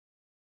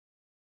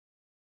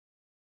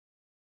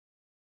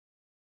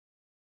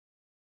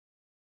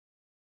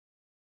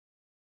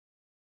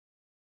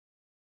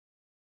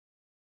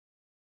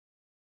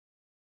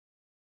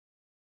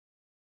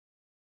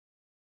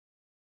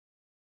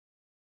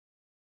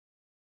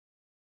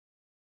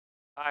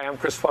Hi, I'm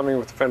Chris Fleming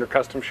with the Fender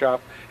Custom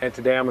Shop, and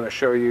today I'm going to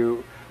show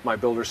you my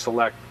Builder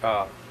Select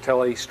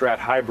Tele Strat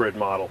Hybrid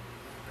model,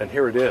 and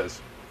here it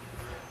is.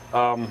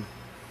 I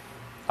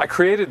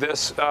created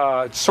this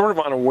sort of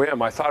on a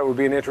whim. I thought it would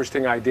be an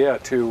interesting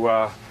idea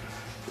well,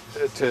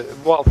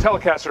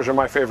 Telecasters are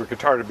my favorite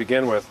guitar to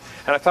begin with,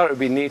 and I thought it would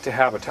be neat to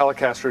have a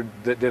Telecaster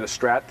that did a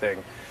Strat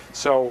thing.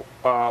 So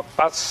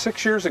about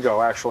 6 years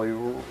ago,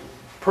 actually,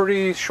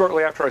 pretty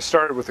shortly after I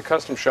started with the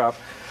Custom Shop,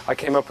 I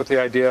came up with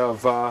the idea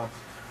of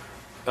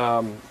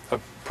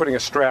putting a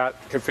Strat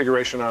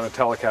configuration on a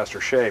Telecaster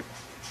shape.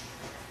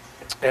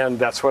 And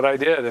that's what I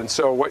did. And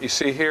so what you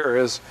see here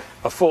is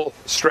a full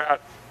Strat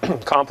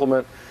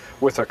complement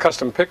with a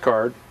custom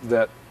pickguard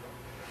that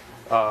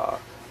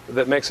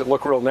makes it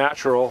look real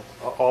natural,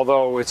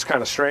 although it's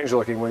kind of strange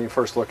looking when you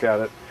first look at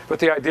it. But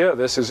the idea of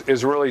this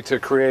is really to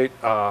create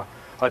a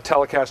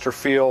Telecaster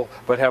feel,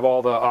 but have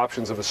all the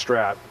options of a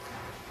Strat.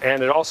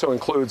 And it also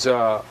includes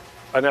an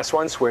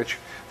S1 switch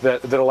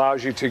that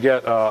allows you to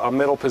get a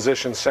middle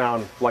position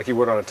sound like you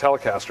would on a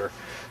Telecaster.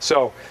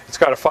 So it's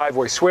got a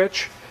 5-way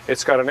switch.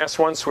 It's got an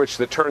S1 switch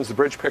that turns the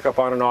bridge pickup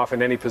on and off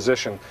in any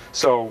position.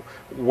 So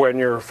when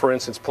you're, for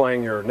instance,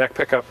 playing your neck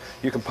pickup,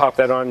 you can pop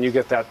that on and you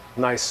get that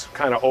nice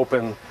kind of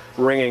open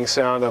ringing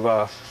sound of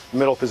a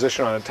middle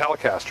position on a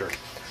Telecaster.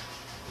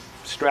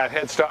 Strat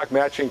headstock,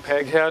 matching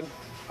peg head.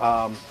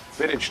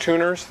 Vintage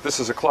tuners. This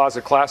is a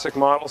Closet Classic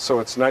model, so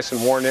it's nice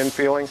and worn in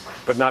feeling,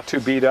 but not too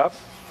beat up.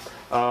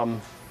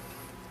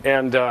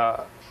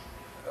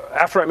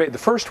 After I made the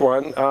first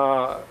one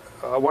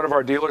of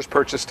our dealers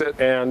purchased it,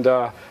 and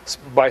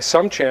by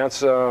some chance,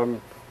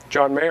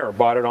 John Mayer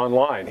bought it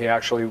online. He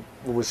actually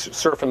was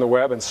surfing the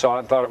web and saw it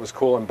and thought it was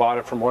cool and bought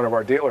it from one of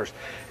our dealers.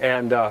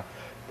 And a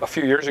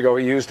few years ago,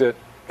 he used it.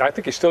 I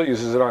think he still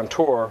uses it on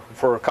tour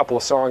for a couple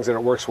of songs, and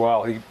it works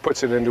well. He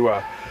puts it into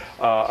a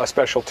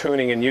special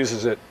tuning and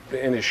uses it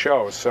in his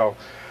shows. So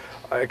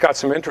it got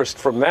some interest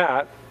from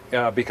that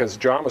because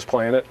John was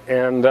playing it,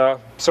 and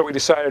so we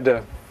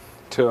decided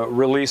to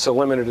release a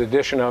limited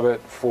edition of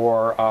it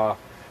for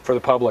the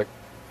public.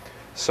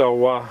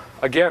 So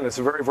again, it's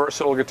a very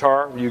versatile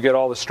guitar. You get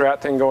all the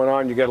Strat thing going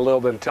on, you get a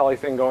little bit of Tele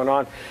thing going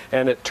on,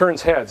 and it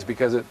turns heads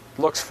because it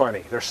looks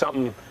funny. There's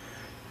something,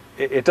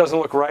 it doesn't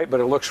look right, but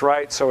it looks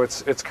right, so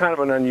it's kind of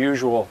an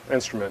unusual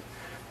instrument.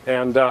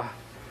 And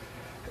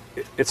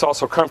it's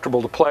also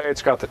comfortable to play.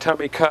 It's got the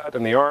tummy cut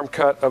and the arm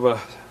cut of a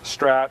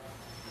Strat,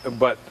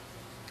 but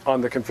on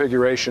the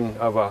configuration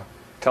of a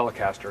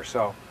Telecaster.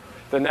 So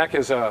the neck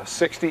is a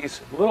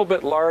 60s, a little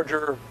bit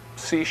larger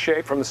C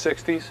shape from the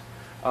 60s.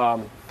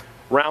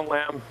 Round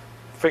lamb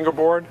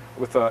fingerboard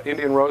with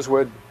Indian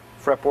rosewood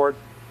fretboard,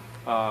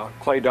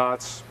 clay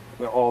dots,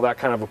 all that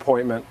kind of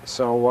appointment.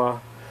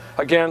 So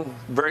again,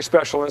 very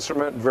special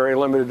instrument, very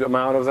limited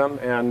amount of them,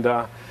 and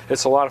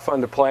it's a lot of fun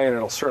to play, and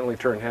it'll certainly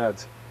turn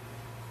heads.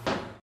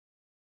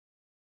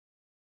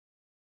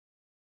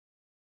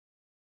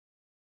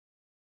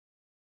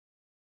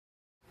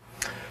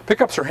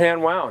 Pickups are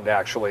hand wound,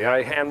 actually.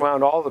 I hand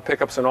wound all the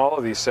pickups in all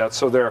of these sets,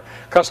 so they're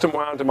custom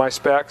wound to my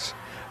specs.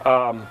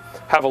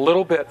 Have a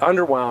little bit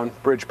underwound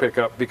bridge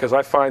pickup because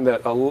I find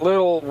that a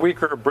little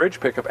weaker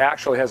bridge pickup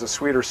actually has a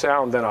sweeter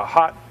sound than a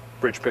hot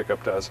bridge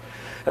pickup does.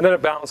 And then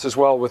it balances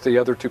well with the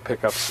other two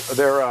pickups.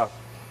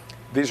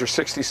 These are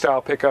 60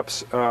 style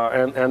pickups,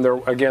 and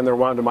they're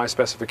wound to my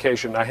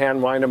specification. I hand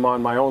wind them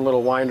on my own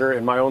little winder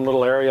in my own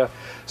little area,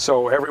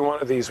 so every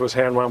one of these was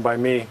hand wound by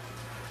me.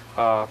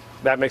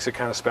 That makes it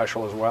kind of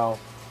special as well.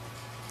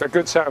 They're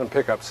good sounding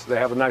pickups. They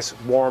have a nice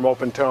warm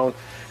open tone,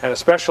 and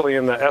especially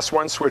in the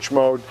S1 switch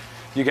mode,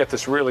 you get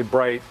this really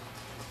bright,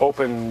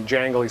 open,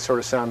 jangly sort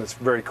of sound that's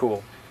very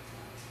cool.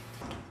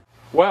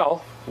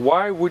 Well,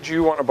 why would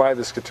you want to buy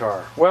this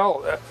guitar?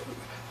 Well,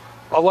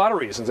 a lot of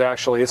reasons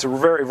actually. It's a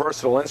very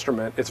versatile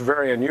instrument, it's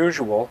very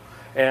unusual,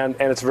 and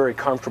it's very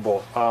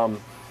comfortable.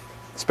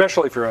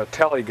 Especially if you're a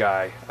Tele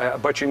guy,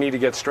 but you need to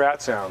get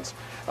Strat sounds.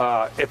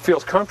 It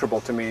feels comfortable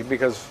to me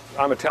because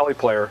I'm a Tele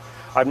player.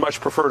 I'd much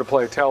prefer to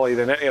play a Tele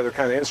than any other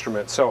kind of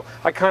instrument. So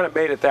I kind of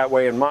made it that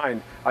way in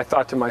mind. I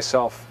thought to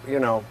myself, you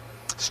know,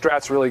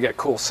 Strats really get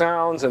cool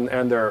sounds, and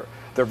they're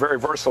very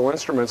versatile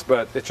instruments,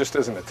 but it just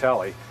isn't a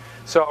Tele.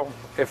 So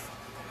if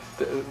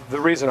the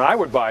reason I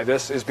would buy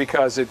this is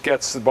because it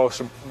gets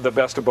the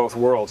best of both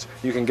worlds.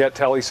 You can get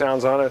Tele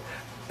sounds on it.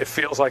 It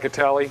feels like a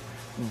Tele,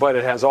 but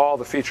it has all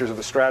the features of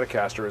the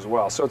Stratocaster as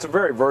well. So it's a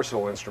very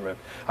versatile instrument.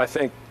 I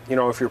think, you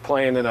know, if you're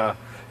playing in a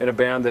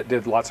band that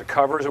did lots of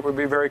covers, it would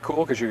be very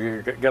cool because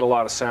you get a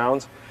lot of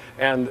sounds.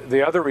 And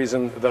the other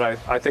reason that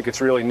I think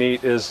it's really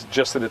neat is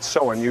just that it's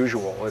so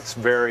unusual. It's a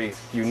very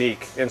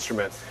unique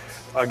instrument.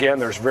 Again,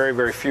 there's very,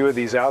 very few of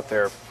these out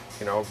there,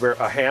 you know,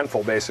 a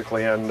handful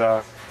basically, and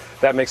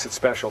that makes it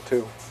special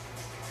too.